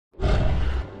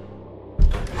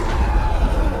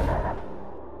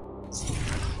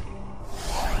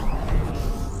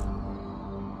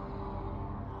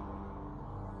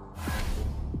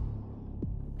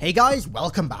Hey guys,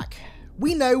 welcome back.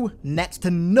 We know next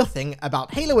to nothing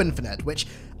about Halo Infinite, which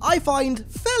I find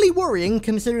fairly worrying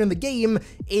considering the game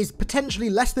is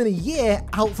potentially less than a year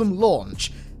out from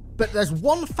launch. But there's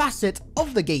one facet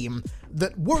of the game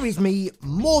that worries me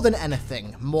more than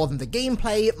anything, more than the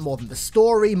gameplay, more than the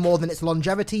story, more than its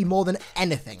longevity, more than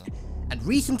anything. And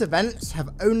recent events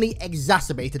have only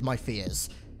exacerbated my fears.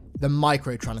 The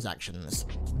microtransactions.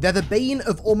 They're the bane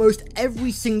of almost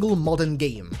every single modern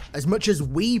game. As much as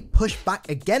we push back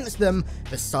against them,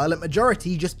 the silent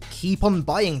majority just keep on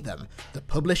buying them. The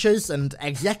publishers and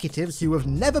executives who have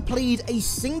never played a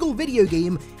single video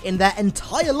game in their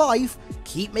entire life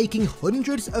keep making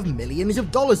hundreds of millions of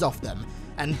dollars off them.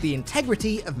 And the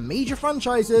integrity of major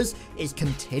franchises is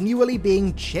continually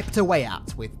being chipped away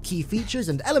at, with key features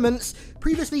and elements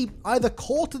previously either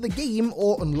core to the game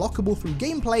or unlockable through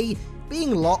gameplay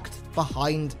being locked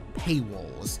behind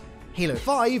paywalls. Halo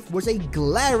 5 was a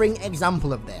glaring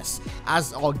example of this,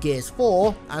 as are Gears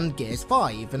 4 and Gears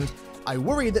 5, and I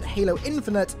worry that Halo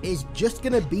Infinite is just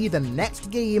gonna be the next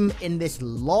game in this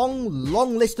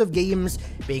long list of games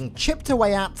being chipped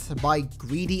away at by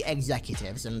greedy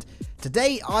executives, and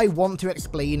today I want to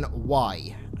explain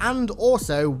why, and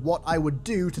also what I would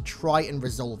do to try and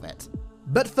resolve it.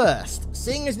 But first,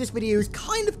 seeing as this video is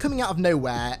kind of coming out of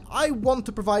nowhere, I want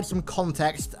to provide some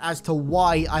context as to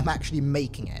why I'm actually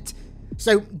making it.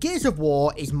 So, Gears of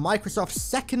War is Microsoft's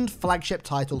second flagship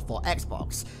title for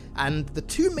Xbox, and the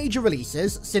two major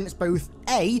releases since both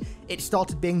A, it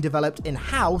started being developed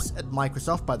in-house at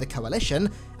Microsoft by the Coalition,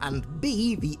 and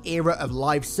B, the era of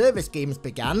live service games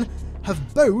began,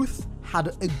 have both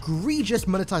had egregious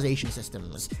monetization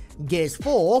systems. Gears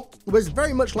 4 was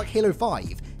very much like Halo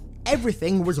 5.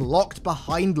 Everything was locked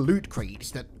behind loot crates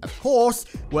that, of course,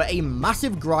 were a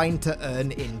massive grind to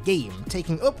earn in-game,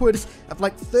 taking upwards of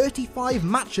like 35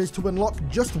 matches to unlock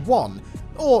just one,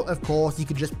 or of course you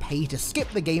could just pay to skip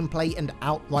the gameplay and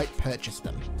outright purchase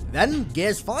them. Then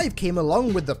Gears 5 came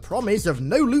along with the promise of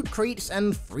no loot crates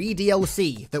and free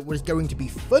DLC that was going to be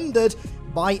funded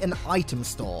by an item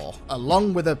store,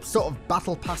 along with a sort of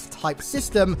battle pass type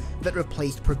system that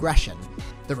replaced progression.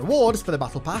 The rewards for the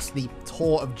battle pass, the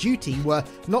Tour of Duty, were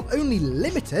not only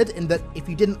limited in that if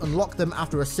you didn't unlock them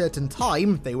after a certain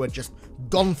time, they were just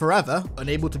gone forever,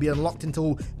 unable to be unlocked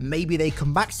until maybe they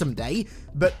come back someday,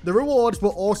 but the rewards were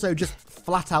also just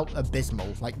flat out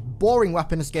abysmal, like boring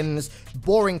weapon skins,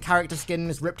 boring character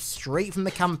skins ripped straight from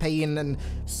the campaign, and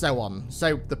so on.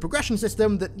 So the progression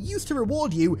system that used to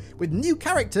reward you with new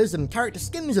characters and character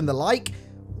skins and the like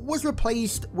was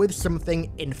replaced with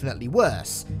something infinitely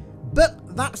worse.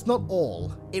 But that's not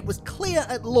all. It was clear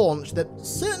at launch that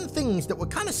certain things that were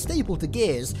kind of staple to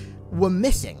Gears were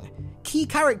missing. Key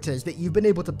characters that you've been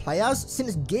able to play as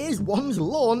since Gears 1's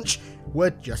launch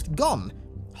were just gone.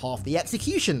 Half the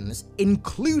executions,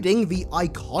 including the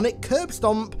iconic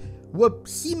curbstomp, were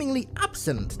seemingly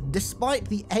absent despite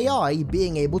the AI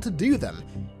being able to do them.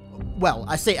 Well,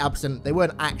 I say absent, they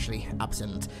weren't actually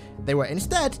absent. They were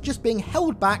instead just being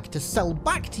held back to sell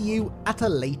back to you at a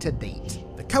later date.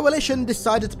 The Coalition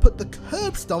decided to put the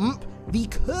curbstomp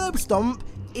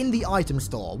in the item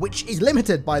store, which is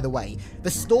limited, by the way.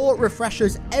 The store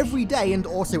refreshes every day and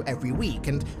also every week,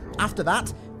 and after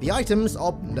that, the items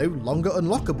are no longer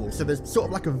unlockable, so there's sort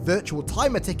of like a virtual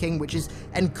timer ticking which is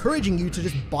encouraging you to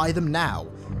just buy them now.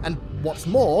 And what's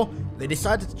more, they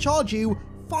decided to charge you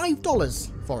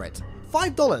 $5 for it.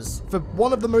 $5 for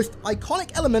one of the most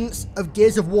iconic elements of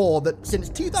Gears of War that since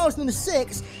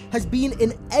 2006 has been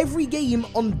in every game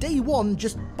on day one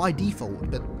just by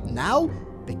default, but now,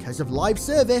 because of live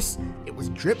service, it was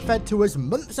drip-fed to us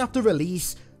months after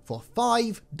release for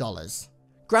 $5.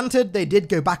 Granted, they did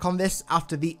go back on this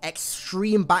after the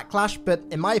extreme backlash, but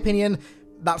in my opinion,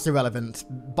 that's irrelevant.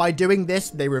 By doing this,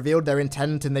 they revealed their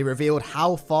intent and they revealed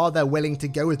how far they're willing to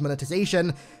go with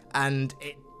monetization, and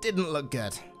it didn't look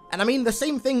good. And I mean, the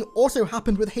same thing also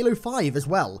happened with Halo 5 as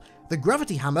well. The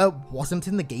Gravity Hammer wasn't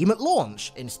in the game at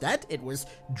launch. Instead, it was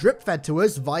drip-fed to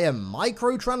us via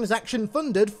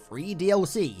microtransaction-funded free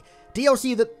DLC.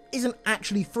 DLC that isn't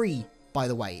actually free, by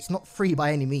the way. It's not free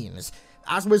by any means.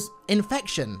 As was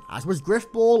Infection, as was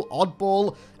Griffball,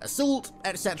 Oddball, Assault,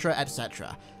 etc,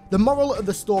 etc. The moral of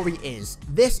the story is,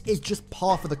 this is just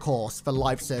par for the course for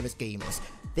live service games.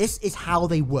 This is how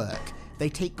they work. They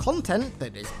take content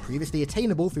that is previously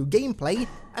attainable through gameplay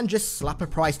and just slap a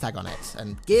price tag on it,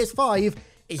 and Gears 5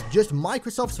 is just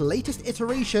Microsoft's latest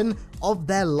iteration of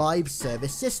their live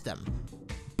service system.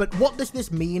 But what does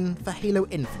this mean for Halo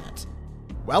Infinite?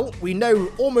 Well, we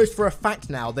know almost for a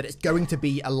fact now that it's going to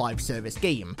be a live service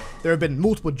game. There have been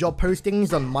multiple job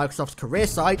postings on Microsoft's career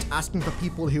site asking for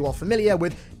people who are familiar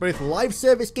with both live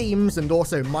service games and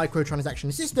also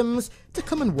microtransaction systems to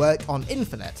come and work on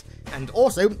Infinite. And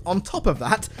also, on top of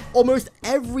that, almost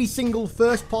every single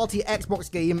first-party Xbox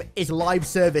game is live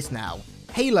service now.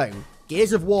 Halo,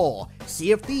 Gears of War,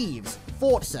 Sea of Thieves,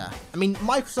 Forza. I mean,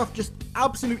 Microsoft just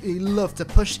absolutely love to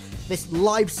push this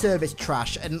live service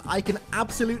trash, and I can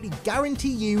absolutely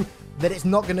guarantee you that it's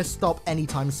not going to stop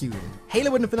anytime soon.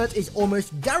 Halo Infinite is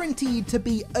almost guaranteed to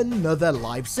be another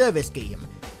live service game.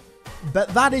 But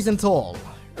that isn't all.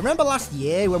 Remember last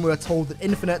year when we were told that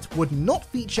Infinite would not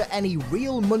feature any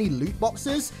real money loot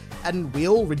boxes, and we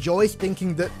all rejoiced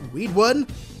thinking that we'd won?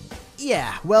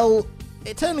 Yeah, well,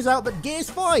 it turns out that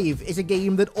Gears 5 is a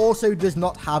game that also does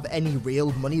not have any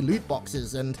real money loot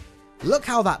boxes, and look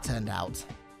how that turned out.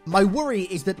 My worry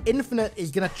is that Infinite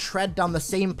is going to tread down the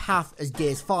same path as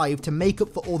Gears 5 to make up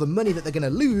for all the money that they're going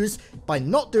to lose by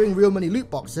not doing real money loot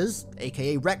boxes,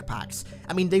 aka rec packs.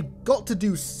 I mean, they've got to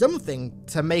do something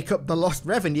to make up the lost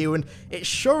revenue, and it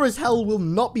sure as hell will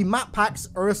not be map packs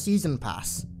or a season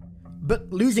pass.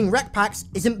 But losing rec packs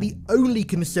isn't the only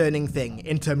concerning thing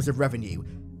in terms of revenue.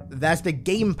 There's the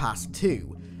Game Pass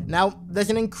too. Now, there's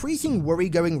an increasing worry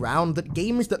going round that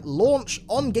games that launch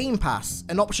on Game Pass,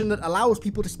 an option that allows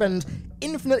people to spend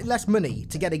infinitely less money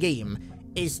to get a game,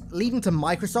 is leading to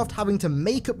Microsoft having to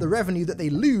make up the revenue that they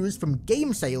lose from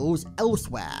game sales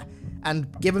elsewhere.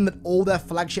 And given that all their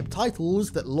flagship titles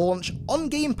that launch on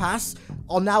Game Pass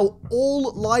are now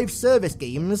all live service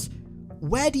games,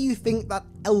 where do you think that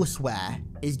elsewhere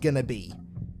is gonna be?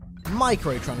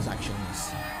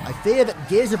 Microtransactions. I fear that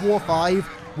Gears of War 5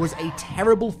 was a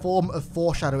terrible form of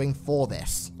foreshadowing for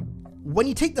this. When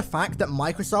you take the fact that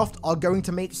Microsoft are going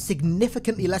to make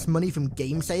significantly less money from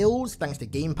game sales thanks to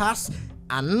Game Pass,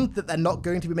 and that they're not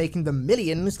going to be making the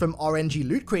millions from RNG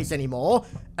loot crates anymore,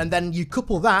 and then you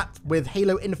couple that with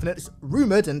Halo Infinite's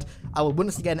rumoured, and I will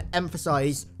once again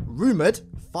emphasise rumoured,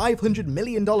 $500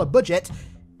 million budget,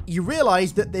 you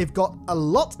realise that they've got a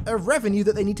lot of revenue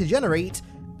that they need to generate,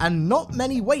 and not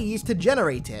many ways to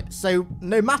generate it. So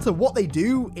no matter what they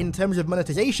do in terms of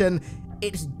monetization,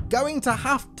 it's going to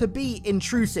have to be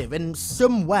intrusive in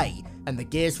some way. And the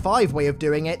Gears 5 way of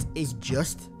doing it is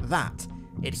just that.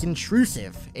 It's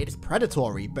intrusive, it's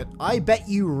predatory, but I bet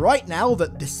you right now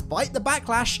that despite the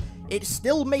backlash, it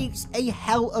still makes a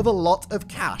hell of a lot of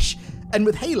cash. And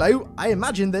with Halo, I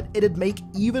imagine that it'd make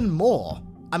even more.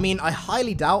 I mean, I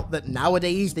highly doubt that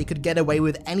nowadays they could get away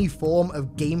with any form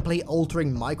of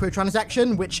gameplay-altering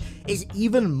microtransaction, which is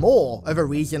even more of a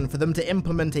reason for them to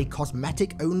implement a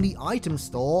cosmetic-only item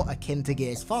store akin to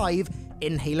Gears 5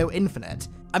 in Halo Infinite.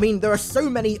 I mean, there are so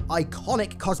many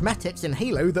iconic cosmetics in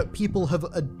Halo that people have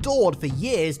adored for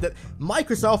years that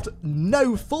Microsoft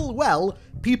know full well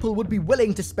people would be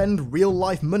willing to spend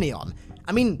real-life money on.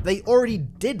 I mean, they already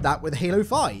did that with Halo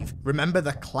 5. Remember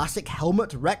the classic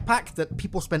helmet rec pack that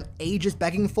people spent ages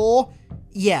begging for?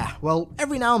 Yeah, well,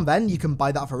 every now and then you can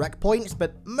buy that for rec points,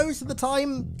 but most of the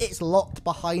time, it's locked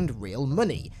behind real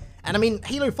money. And I mean,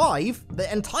 Halo 5,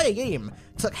 the entire game,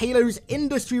 took Halo's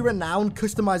industry-renowned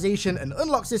customization and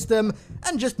unlock system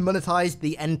and just monetized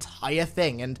the entire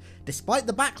thing, and despite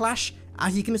the backlash,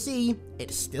 as you can see,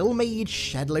 it still made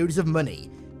shed loads of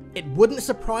money. It wouldn't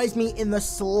surprise me in the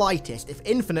slightest if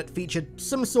Infinite featured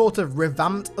some sort of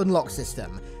revamped unlock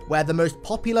system, where the most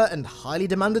popular and highly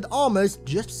demanded armors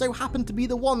just so happen to be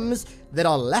the ones that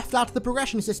are left out of the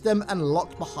progression system and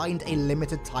locked behind a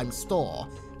limited time store.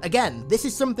 Again, this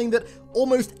is something that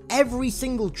almost every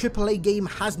single AAA game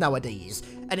has nowadays,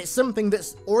 and it's something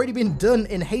that's already been done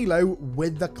in Halo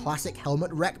with the classic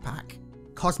helmet rec pack.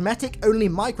 Cosmetic-only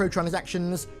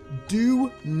microtransactions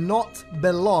do not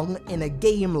belong in a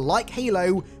game like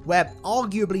Halo, where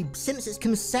arguably since its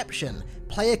conception,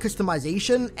 player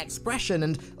customization, expression,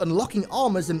 and unlocking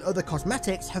armors and other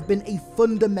cosmetics have been a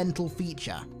fundamental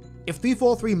feature. If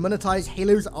 343 monetized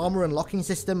Halo's armor unlocking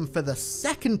system for the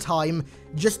second time,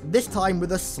 just this time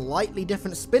with a slightly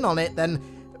different spin on it, then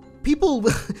people,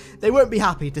 they won't be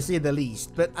happy to say the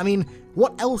least. But I mean,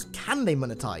 what else can they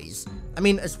monetize? I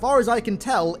mean, as far as I can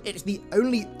tell, it's the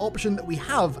only option that we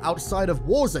have outside of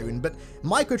Warzone, but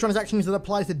microtransactions that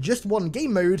apply to just one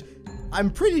game mode, I'm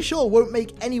pretty sure won't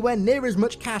make anywhere near as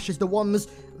much cash as the ones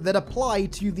that apply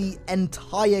to the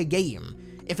entire game.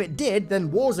 If it did,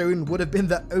 then Warzone would have been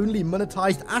the only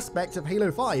monetized aspect of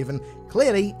Halo 5, and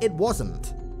clearly it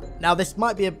wasn't. Now, this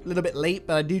might be a little bit late,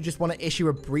 but I do just want to issue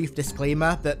a brief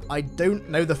disclaimer that I don't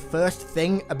know the first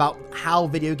thing about how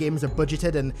video games are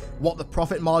budgeted and what the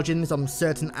profit margins on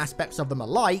certain aspects of them are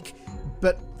like,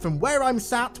 but from where I'm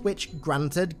sat, which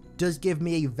granted does give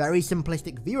me a very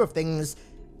simplistic view of things,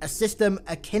 a system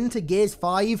akin to Gears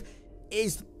 5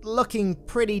 is looking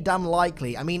pretty damn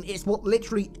likely. I mean, it's what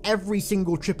literally every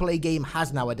single AAA game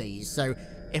has nowadays, so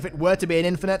if it were to be an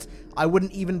Infinite, I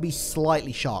wouldn't even be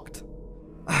slightly shocked.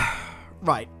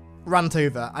 Right, rant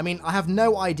over. I mean, I have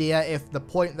no idea if the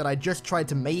point that I just tried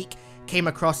to make came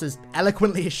across as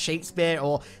eloquently as Shakespeare,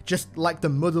 or just like the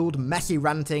muddled, messy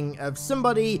ranting of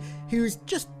somebody who's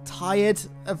just tired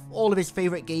of all of his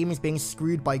favorite games being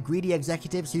screwed by greedy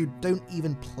executives who don't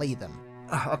even play them.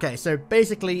 Okay, so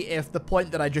basically, if the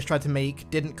point that I just tried to make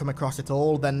didn't come across at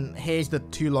all, then here's the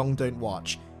too long don't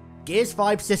watch. Gears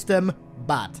 5 system,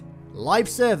 bad. Live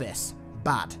service,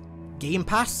 bad. Game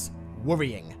Pass,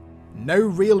 worrying. No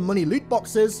real money loot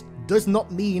boxes does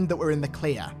not mean that we're in the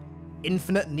clear.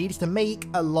 Infinite needs to make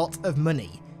a lot of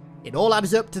money. It all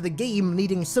adds up to the game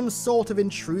needing some sort of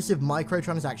intrusive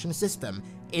microtransaction system,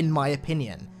 in my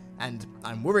opinion, and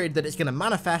I'm worried that it's going to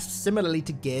manifest similarly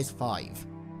to Gears 5.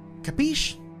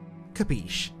 Capiche?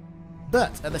 Capiche.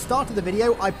 But at the start of the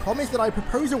video, I promised that I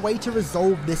propose a way to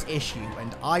resolve this issue,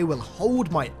 and I will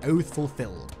hold my oath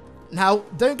fulfilled. Now,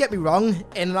 don't get me wrong,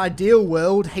 in an ideal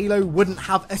world, Halo wouldn't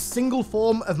have a single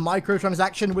form of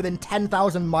microtransaction within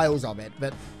 10,000 miles of it,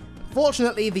 but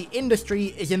fortunately, the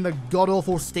industry is in the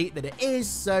god-awful state that it is,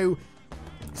 so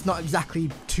it's not exactly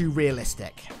too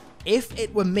realistic. If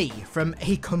it were me, from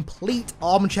a complete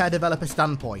armchair developer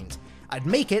standpoint, I'd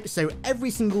make it so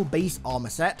every single base armor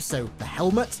set, so the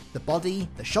helmet, the body,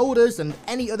 the shoulders, and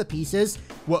any other pieces,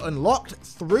 were unlocked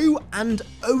through and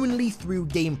only through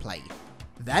gameplay.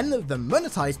 Then the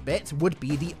monetized bit would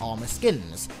be the armor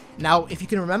skins. Now, if you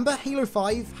can remember, Halo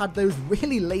 5 had those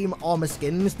really lame armor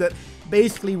skins that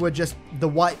basically were just the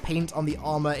white paint on the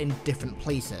armor in different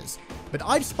places. But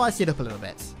I'd spice it up a little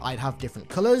bit. I'd have different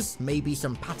colors, maybe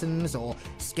some patterns or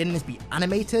skins be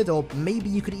animated, or maybe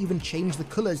you could even change the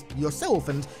colors yourself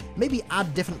and maybe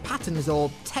add different patterns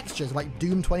or textures like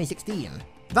Doom 2016.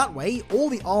 That way, all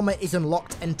the armor is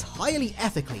unlocked entirely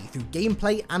ethically through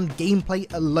gameplay and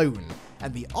gameplay alone,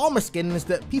 and the armor skins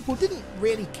that people didn't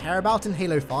really care about in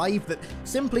Halo 5 that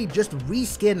simply just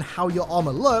reskin how your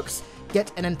armor looks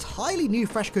get an entirely new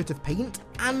fresh coat of paint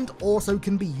and also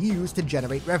can be used to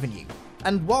generate revenue.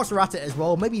 And whilst we're at it as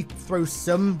well, maybe throw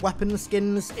some weapon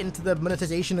skins into the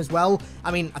monetization as well.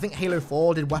 I mean, I think Halo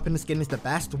 4 did weapon skins the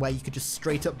best, where you could just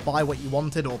straight up buy what you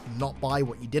wanted or not buy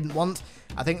what you didn't want.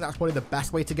 I think that's probably the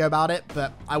best way to go about it,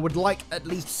 but I would like at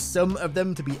least some of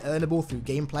them to be earnable through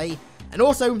gameplay. And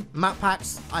also, map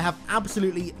packs. I have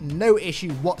absolutely no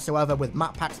issue whatsoever with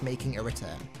map packs making a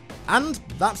return. And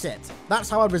that's it. That's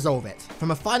how I'd resolve it.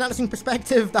 From a financing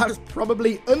perspective, that's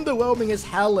probably underwhelming as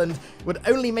hell and would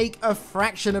only make a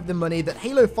fraction of the money that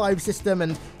Halo 5 system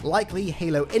and likely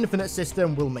Halo Infinite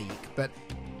system will make. But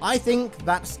I think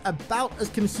that's about as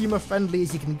consumer friendly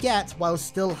as you can get while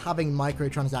still having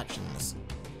microtransactions.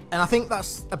 And I think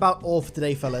that's about all for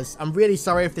today, fellas. I'm really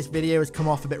sorry if this video has come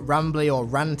off a bit rambly or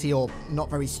ranty or not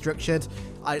very structured.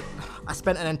 I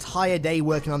spent an entire day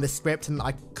working on this script and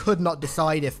I could not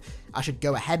decide if I should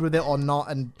go ahead with it or not,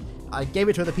 and I gave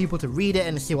it to other people to read it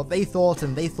and see what they thought,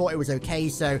 and they thought it was okay,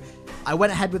 so I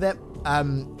went ahead with it.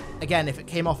 Again, if it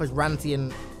came off as ranty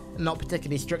and not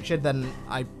particularly structured, then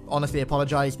I honestly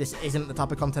apologize. This isn't the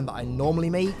type of content that I normally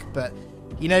make, but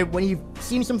you know, when you've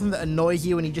seen something that annoys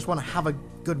you and you just want to have a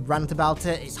good rant about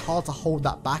it, it's hard to hold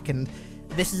that back, and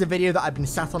this is a video that I've been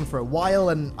sat on for a while,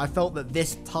 and I felt that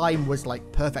this time was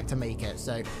like perfect to make it.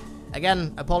 So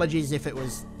again, apologies if it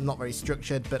was not very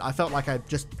structured, but I felt like I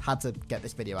just had to get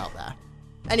this video out there.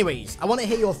 Anyways, I want to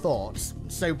hear your thoughts.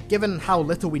 So given how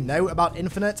little we know about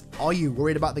Infinite, are you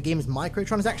worried about the game's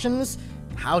microtransactions?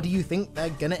 How do you think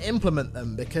they're gonna implement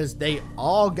them? Because they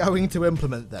are going to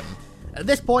implement them. At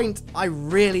this point, I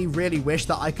really wish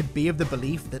that I could be of the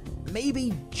belief that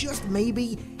maybe, just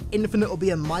maybe, Infinite will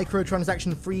be a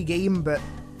microtransaction-free game, but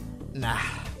nah.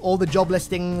 All the job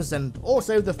listings, and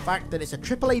also the fact that it's a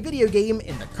AAA video game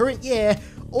in the current year,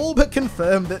 all but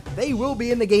confirm that they will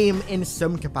be in the game in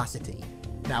some capacity.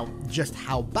 Now, just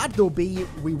how bad they'll be,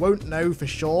 we won't know for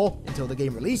sure until the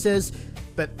game releases,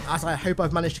 but as I hope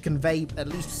I've managed to convey at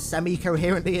least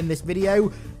semi-coherently in this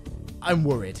video, I'm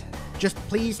worried. Just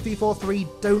please, 343,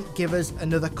 don't give us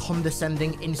another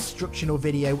condescending instructional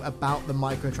video about the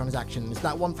microtransactions.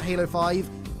 That one for Halo 5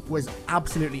 was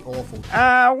absolutely awful.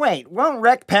 Wait, won't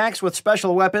rec packs with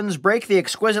special weapons break the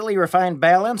exquisitely refined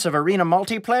balance of arena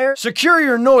multiplayer? Secure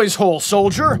your noise hole,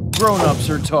 soldier! Grown-ups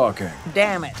are talking.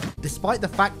 Damn it. Despite the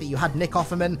fact that you had Nick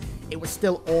Offerman, it was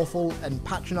still awful and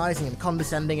patronizing and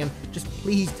condescending, and just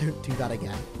please don't do that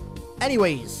again.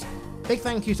 Anyways, Big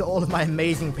thank you to all of my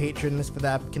amazing patrons for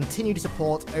their continued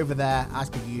support over there as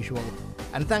per usual.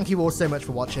 And thank you all so much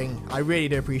for watching. I really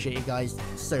do appreciate you guys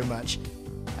so much.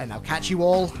 And I'll catch you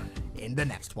all in the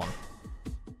next one.